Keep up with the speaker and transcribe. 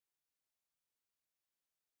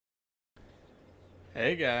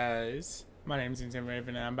Hey guys, my name is InsaneRaven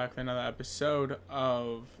and I'm back with another episode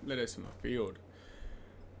of Let Us in the Field.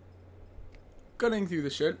 Cutting through the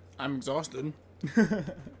shit, I'm exhausted.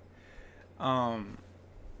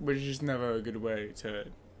 Which is just never a good way to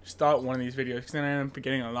start one of these videos because then I end up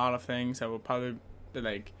forgetting a lot of things that will probably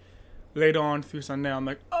like later on through Sunday I'm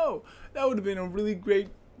like, oh, that would have been a really great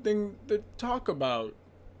thing to talk about.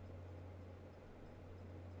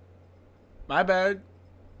 My bad.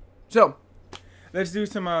 So let's do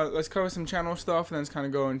some let's cover some channel stuff and then let's kind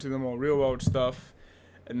of go into the more real world stuff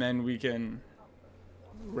and then we can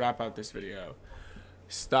wrap out this video.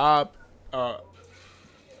 Stop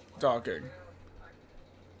talking.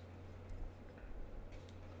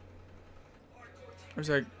 I was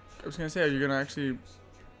gonna say, are you gonna actually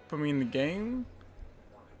put me in the game?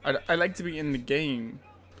 I'd like to be in the game,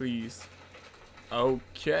 please.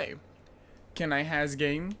 Okay. Can I has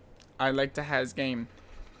game? I like to has game.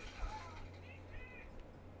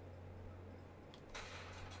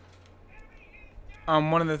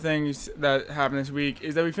 One of the things that happened this week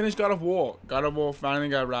is that we finished God of War. God of War finally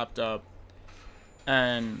got wrapped up,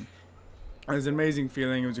 and it was an amazing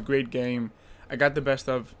feeling. It was a great game. I got the best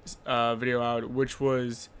of video out, which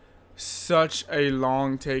was such a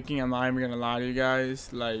long taking. I'm not even gonna lie to you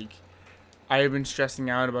guys. Like, I have been stressing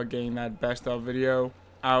out about getting that best of video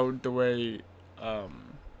out the way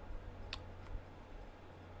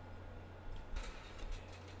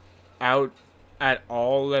out at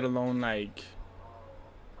all, let alone like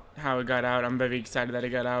how it got out. I'm very excited that it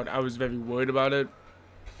got out. I was very worried about it.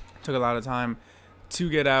 It took a lot of time to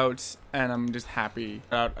get out, and I'm just happy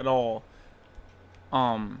out at all.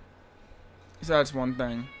 So that's one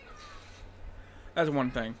thing. That's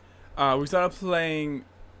one thing. We started playing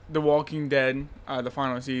The Walking Dead, the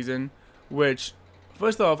final season, which,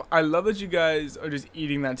 first off, I love that you guys are just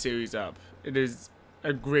eating that series up. It is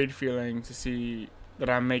a great feeling to see that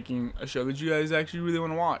I'm making a show that you guys actually really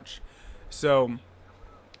want to watch. So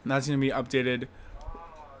that's going to be updated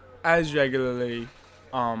as regularly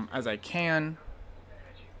as I can,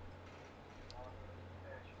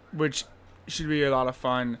 which should be a lot of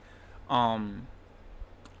fun. I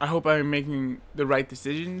hope I'm making the right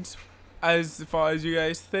decisions as far as you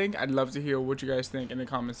guys think. I'd love to hear what you guys think in the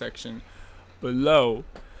comment section below.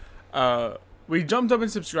 We jumped up in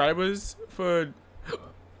subscribers for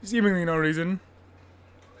seemingly no reason,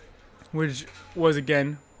 which was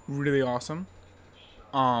again really awesome.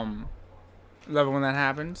 Love it when that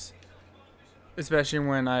happens, especially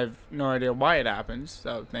when I've no idea why it happens,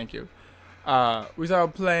 so thank you. We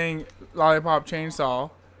started playing Lollipop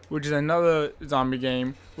Chainsaw, which is another zombie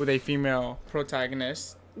game with a female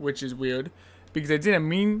protagonist, which is weird because I didn't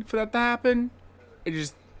mean for that to happen. It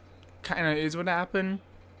just kind of is what happened.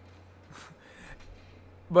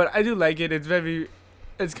 But I do like it.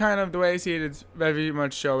 It's kind of, the way I see it, it's very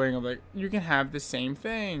much showing of like, you can have the same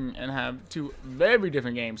thing and have two very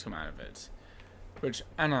different games come out of it. Which,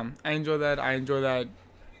 I don't know, I enjoy that. I enjoy that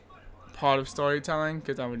part of storytelling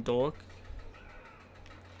because I'm a dork.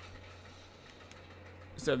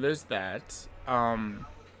 So there's that.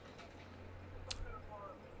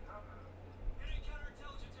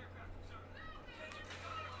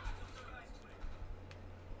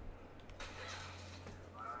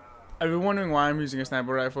 I've been wondering why I'm using a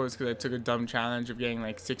sniper rifle. It's because I took a dumb challenge of getting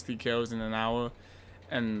like 60 kills in an hour,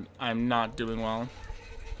 and I'm not doing well.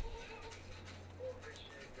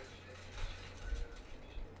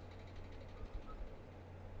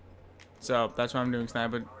 So that's why I'm doing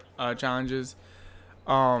sniper challenges.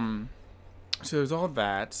 So there's all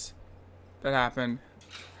that happened.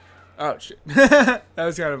 Oh shit. That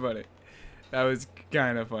was kind of funny. That was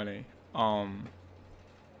kind of funny.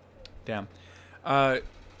 Damn.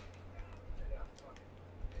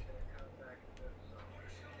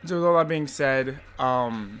 So with all that being said,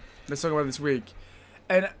 let's talk about this week.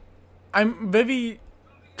 And I'm very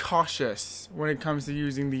cautious when it comes to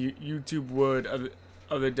using the YouTube word of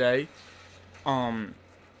the day.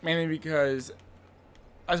 Mainly because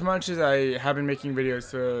as much as I have been making videos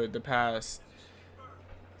for the past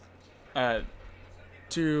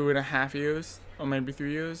 2.5 years, or maybe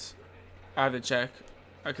 3 years, I have to check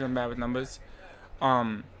because I'm bad with numbers.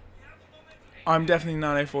 I'm definitely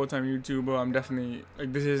not a full-time YouTuber. I'm definitely,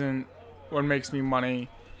 like, this isn't what makes me money.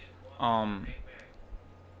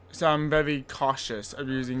 So I'm very cautious of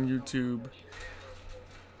using YouTube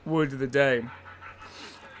word of the day.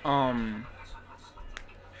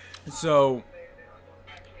 So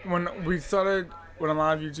when a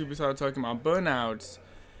lot of YouTubers started talking about burnouts,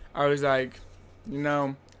 I was like, you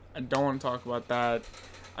know, I don't want to talk about that.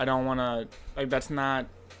 I don't want to, like, that's not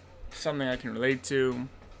something I can relate to.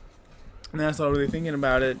 And then I started really thinking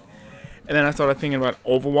about it, And then I started thinking about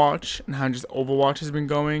Overwatch and how just Overwatch has been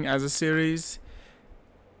going as a series.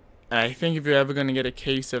 And I think if you're ever going to get a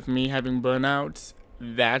case of me having burnouts,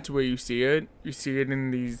 that's where you see it. You see it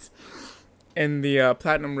in the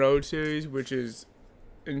Platinum Road series, which is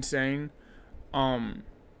insane. And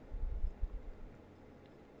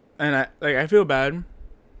I feel bad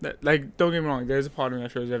that, like, don't get me wrong, there's a part of me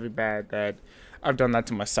that feels very bad that I've done that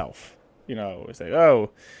to myself. You know, it's like,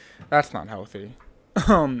 oh, that's not healthy.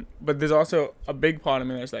 But there's also a big part of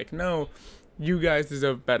me that's like, no, you guys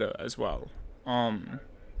deserve better as well.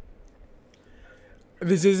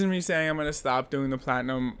 This isn't me saying I'm gonna stop doing the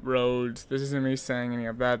Platinum Roads. This isn't me saying any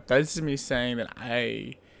of that. This is me saying that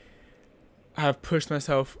I have pushed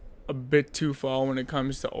myself a bit too far when it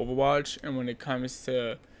comes to Overwatch and when it comes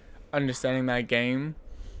to understanding that game.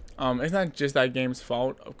 It's not just that game's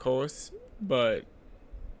fault, of course, but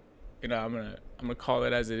you know, I'm gonna call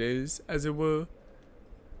it as it is, as it were.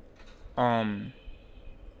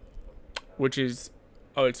 Which is,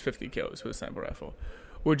 it's 50 kills with a sniper rifle,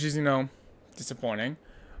 which is, you know, disappointing.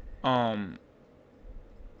 So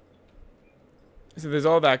there's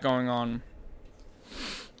all that going on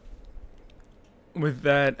with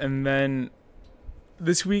that, and then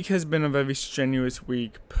this week has been a very strenuous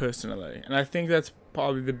week personally, and I think that's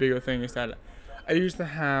probably the bigger thing, is that I used to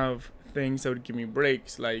have things that would give me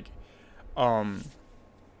breaks, like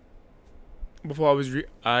before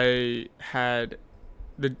I had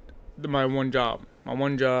my one job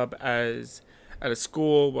as at a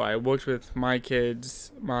school where I worked with my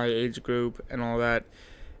kids, my age group, and all that.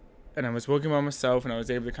 And I was working by myself, and I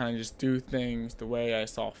was able to kind of just do things the way I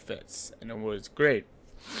saw fits, and it was great.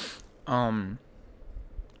 And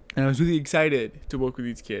I was really excited to work with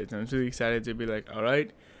these kids, and I was really excited to be like, all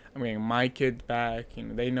right, I'm getting my kids back. You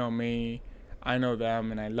know, they know me, I know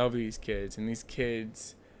them, and I love these kids. And these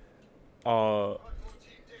kids are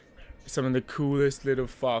some of the coolest little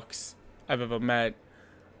fucks I've ever met.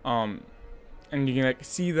 And you can like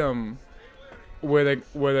see them where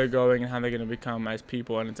they're going and how they're gonna become as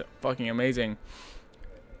people, and it's fucking amazing.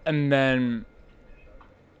 And then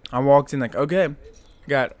I walked in like, okay,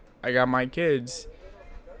 I got my kids.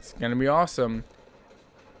 It's gonna be awesome.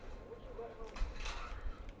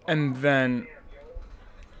 And then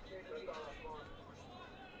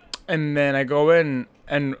I go in,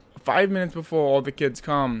 and 5 minutes before all the kids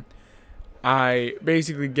come, I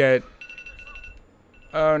basically get,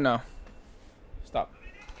 oh no, stop.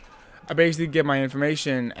 I basically get my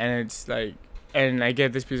information, and it's like, and I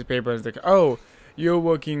get this piece of paper, and it's like, oh, you're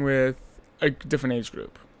working with a different age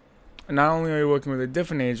group. And not only are you working with a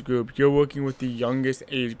different age group, you're working with the youngest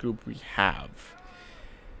age group we have.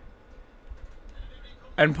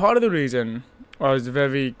 And part of the reason why I was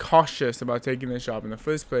very cautious about taking this job in the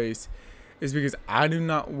first place is because I do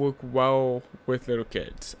not work well with little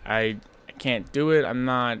kids. I can't do it. I'm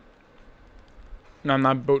not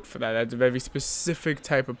built for that. That's a very specific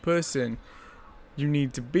type of person you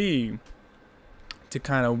need to be to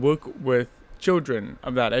kind of work with children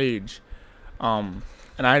of that age. And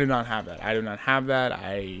I do not have that.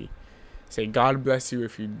 I say God bless you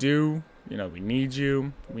if you do. You know, we need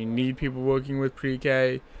you. We need people working with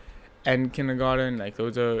pre-K and kindergarten. Like,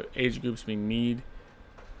 those are age groups we need.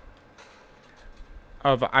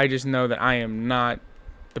 I just know that I am not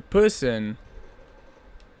the person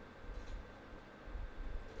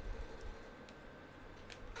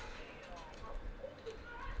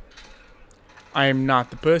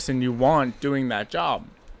you want doing that job.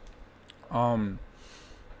 And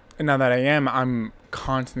now that I am, I'm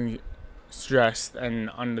constantly stressed and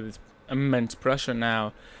under this immense pressure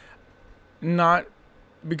now. Not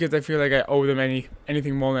because I feel like I owe them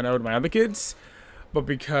anything more than I owed my other kids, but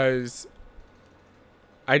because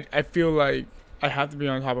I feel like I have to be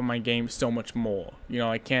on top of my game so much more. You know,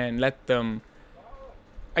 I can't let them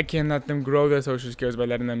grow their social skills by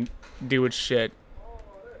letting them deal with shit.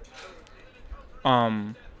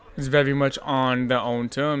 It's very much on their own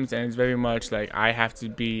terms, and it's very much like I have to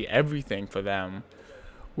be everything for them,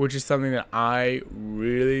 which is something that I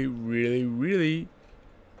really, really, really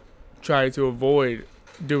try to avoid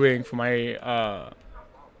doing for my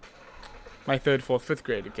my 3rd, 4th, 5th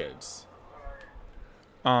grade kids.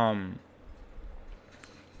 So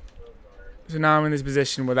now I'm in this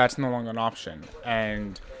position where that's no longer an option,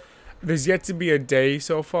 and there's yet to be a day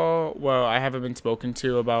so far where I haven't been spoken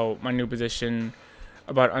to about my new position,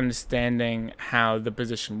 about understanding how the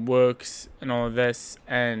position works and all of this.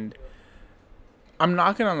 And I'm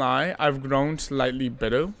not gonna lie, I've grown slightly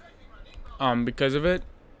bitter because of it.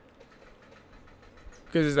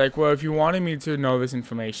 Because it's like, well, if you wanted me to know this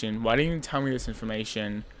information, why didn't you tell me this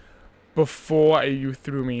information before you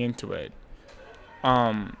threw me into it?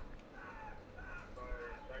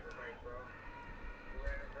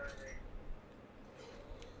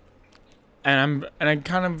 and I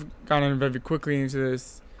kind of got in very quickly into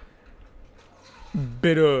this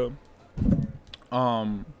bitter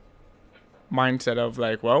mindset of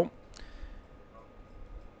like, well,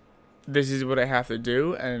 this is what I have to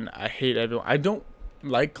do, and I hate everyone. I don't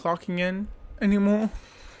like clocking in anymore,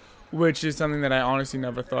 which is something that I honestly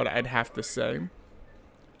never thought I'd have to say.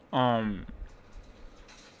 My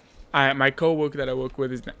coworker that I work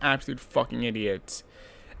with is an absolute fucking idiot,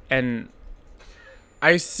 and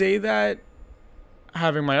I say that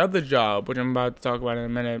having my other job, which I'm about to talk about in a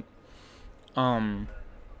minute,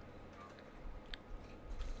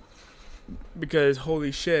 because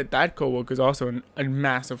holy shit, that coworker is also a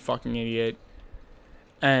massive fucking idiot,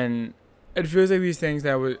 and it feels like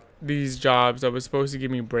these jobs that were supposed to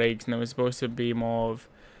give me breaks and that was supposed to be more of,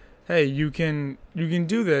 hey, you can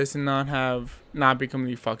do this and not be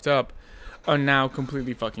completely fucked up, are now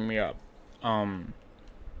completely fucking me up.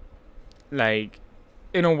 Like,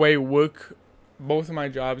 in a way, both of my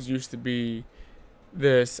jobs used to be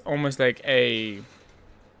this almost like a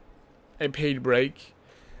paid break.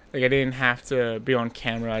 Like, I didn't have to be on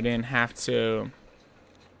camera. I didn't have to,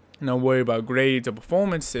 worry about grades or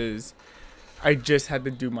performances. I just had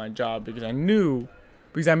to do my job because I'm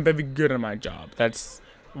very good at my job. That's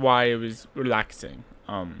why it was relaxing.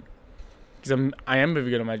 Because I am very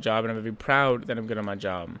good at my job, and I'm very proud that I'm good at my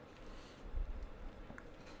job.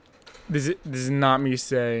 This is not me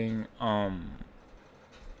saying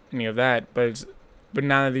any of that, but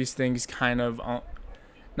now that these things now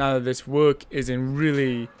that this work isn't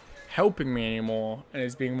really helping me anymore and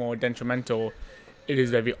it's being more detrimental, it is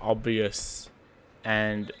very obvious.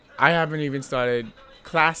 And I haven't even started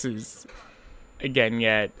classes again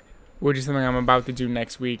yet, which is something I'm about to do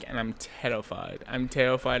next week, and I'm terrified. I'm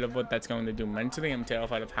terrified of what that's going to do mentally. I'm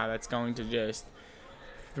terrified of how that's going to just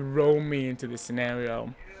throw me into this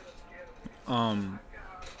scenario. And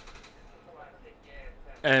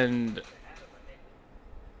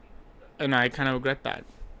I kind of regret that.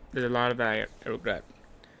 There's a lot of that I regret.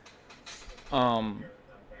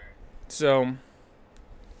 So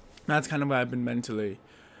that's kind of what I've been mentally.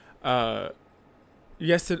 Last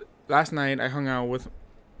night I hung out with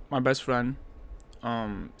my best friend,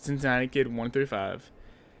 Cincinnati Kid 135,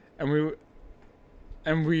 and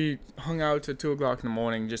we hung out till 2 o'clock in the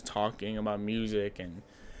morning just talking about music and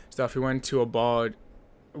stuff. We went to a bar,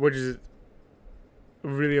 which is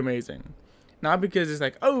really amazing. Not because it's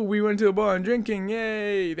like, oh, we went to a bar and drinking,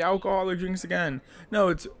 yay, the alcoholic drinks again. No,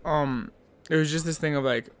 it was just this thing of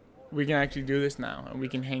like, we can actually do this now, and we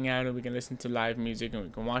can hang out, and we can listen to live music, and we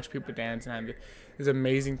can watch people dance, and have this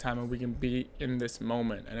amazing time, and we can be in this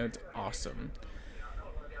moment, and it's awesome.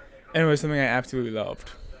 And it was something I absolutely loved.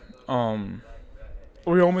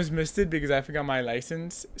 We almost missed it because I forgot my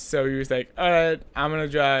license, so he was like, alright, I'm gonna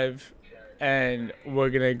drive, and we're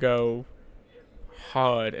gonna go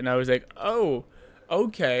hard. And I was like, oh,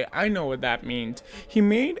 okay, I know what that means. He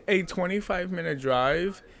made a 25-minute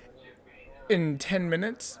drive in 10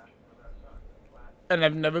 minutes, and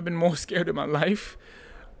I've never been more scared in my life.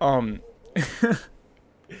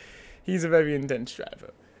 He's a very intense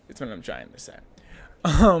driver. That's what I'm trying to say.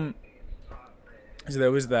 So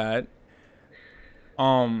there was that.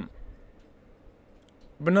 But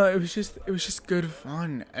no, it was just good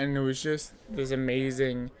fun, and it was just this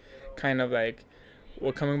amazing kind of like,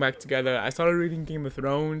 we're coming back together. I started reading Game of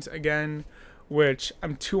Thrones again, which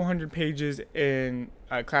I'm 200 pages in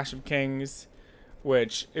Clash of Kings,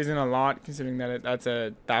 which isn't a lot considering that that's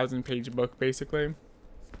a 1,000-page book basically.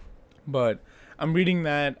 But I'm reading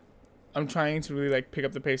that. I'm trying to really like pick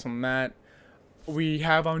up the pace on that. We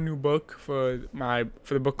have our new book for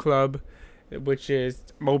the book club, which is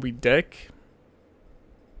Moby Dick.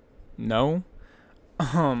 No.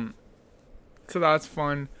 So that's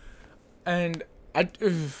fun. And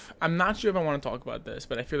I'm not sure if I want to talk about this,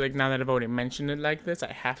 but I feel like now that I've already mentioned it like this,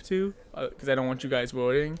 I have to, because I don't want you guys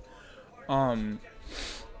worrying.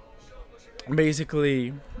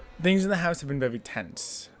 Basically, things in the house have been very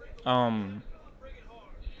tense.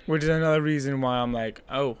 Which is another reason why I'm like,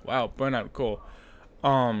 oh wow, burnout, cool.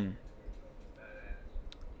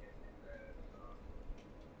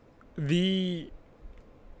 The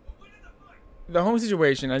home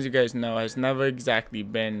situation, as you guys know, has never exactly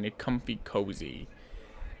been comfy cozy,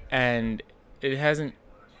 and it's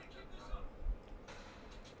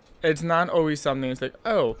not always something. It's like,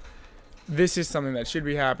 oh, this is something that should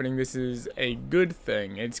be happening. This is a good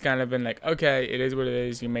thing. It's kind of been like, okay, it is what it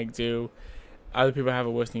is. You make do. Other people have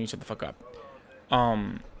it worse than you. Shut the fuck up.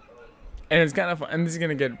 And it's kind of fun. And this is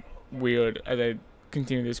gonna get weird as I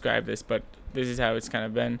continue to describe this, but this is how it's kind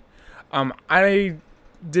of been.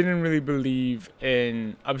 didn't really believe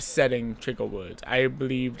in upsetting trigger words. I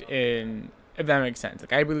believed in, if that makes sense.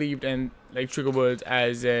 Like I believed in like trigger words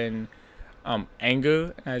as in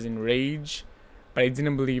anger, as in rage, but I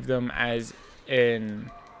didn't believe them as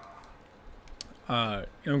in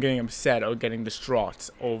getting upset or getting distraught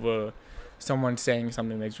over someone saying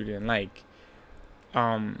something that you didn't like.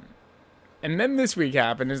 And then this week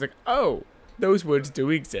happened. It's like, oh, those words do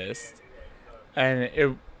exist,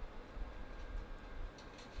 and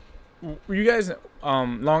you guys,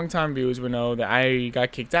 long-time viewers will know that I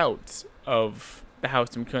got kicked out of the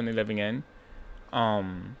house I'm currently living in,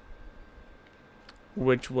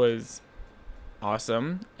 which was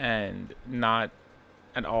awesome and not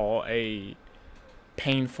at all a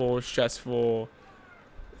painful, stressful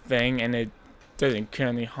thing, and it doesn't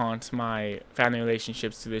currently haunt my family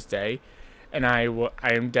relationships to this day. And I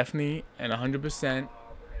am definitely and 100%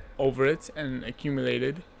 over it and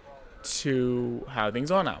accumulated to how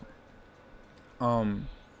things are now. And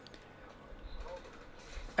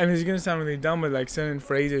it's gonna sound really dumb, but like certain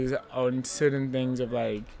phrases on certain things of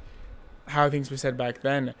like how things were said back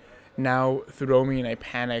then now throw me in a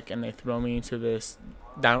panic, and they throw me into this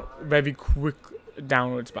very quick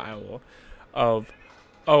downward spiral of,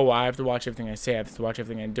 oh, I have to watch everything I say, I have to watch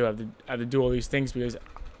everything I do, I have to do all these things because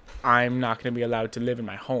I'm not gonna be allowed to live in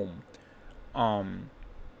my home.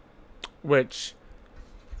 Which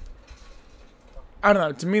I don't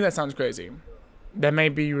know, to me that sounds crazy. That may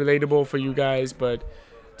be relatable for you guys, but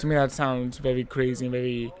to me that sounds very crazy and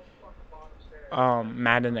very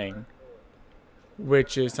maddening,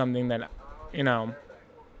 which is something that, you know,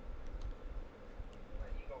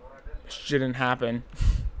 shouldn't happen.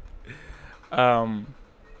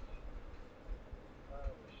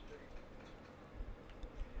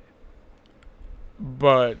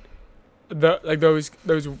 But those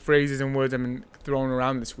phrases and words have been thrown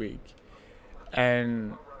around this week,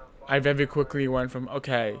 and I very quickly went from,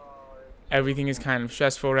 okay, everything is kind of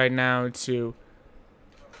stressful right now, to,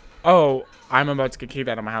 oh, I'm about to get kicked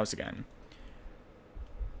out of my house again.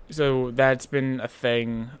 So that's been a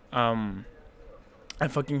thing. I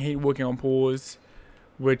fucking hate working on pools,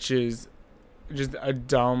 which is just a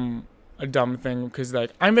dumb thing, because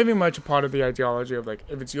like I'm very much a part of the ideology of like,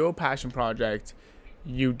 if it's your passion project,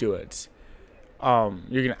 you do it.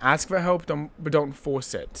 You're gonna ask for help, but don't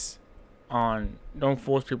force it. Don't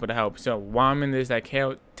force people to help. So while I'm in this like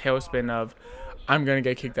tailspin of, I'm gonna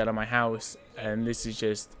get kicked out of my house, and this is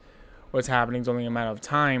just what's happening. It's only a matter of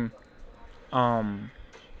time.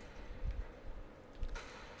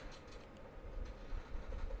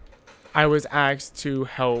 I was asked to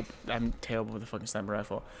help. I'm terrible with the fucking sniper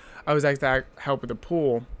rifle. I was asked to help with the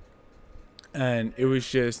pool, and it was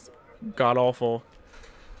just god awful.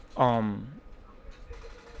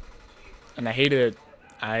 And I hated it.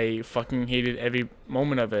 I fucking hated every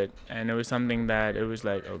moment of it, and it was something that it was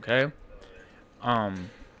like, okay,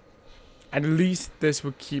 at least this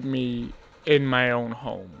would keep me in my own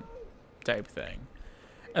home, type thing,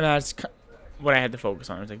 and that's what I had to focus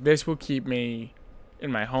on. I was like, this will keep me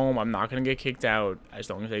in my home. I'm not gonna get kicked out as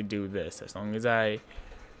long as I do this, as long as I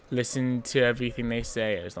listen to everything they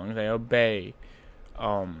say, as long as I obey.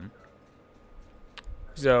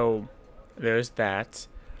 So there's that.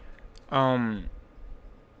 And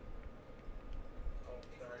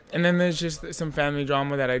then there's just some family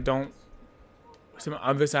drama that some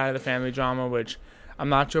other side of the family drama, which I'm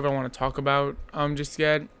not sure if I want to talk about just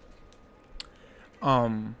yet.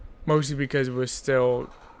 Mostly because we're still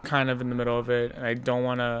kind of in the middle of it, and I don't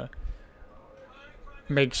want to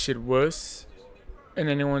make shit worse in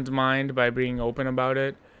anyone's mind by being open about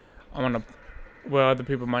it. I want to, where other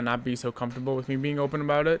people might not be so comfortable with me being open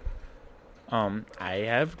about it. I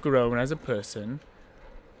have grown as a person.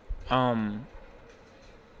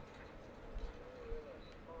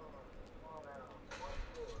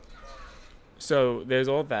 So there's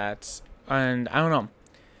all that, and I don't know.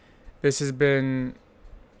 This has been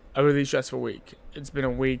a really stressful week. It's been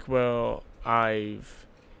a week where I've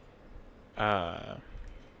kind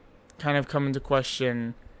of come into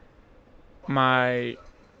question my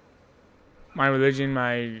religion,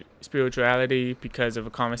 my spirituality, because of a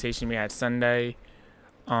conversation we had Sunday.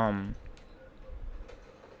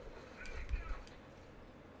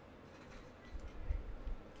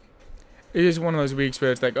 It is one of those weeks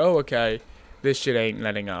where it's like, oh, okay, this shit ain't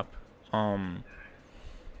letting up.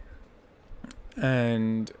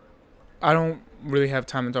 And I don't really have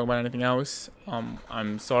time to talk about anything else.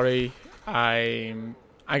 I'm sorry. I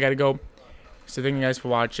gotta go. So thank you guys for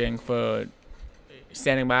watching, for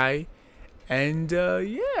standing by, and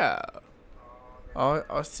yeah,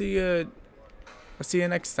 I'll see you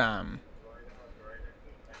next time.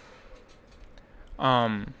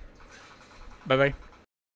 Bye bye.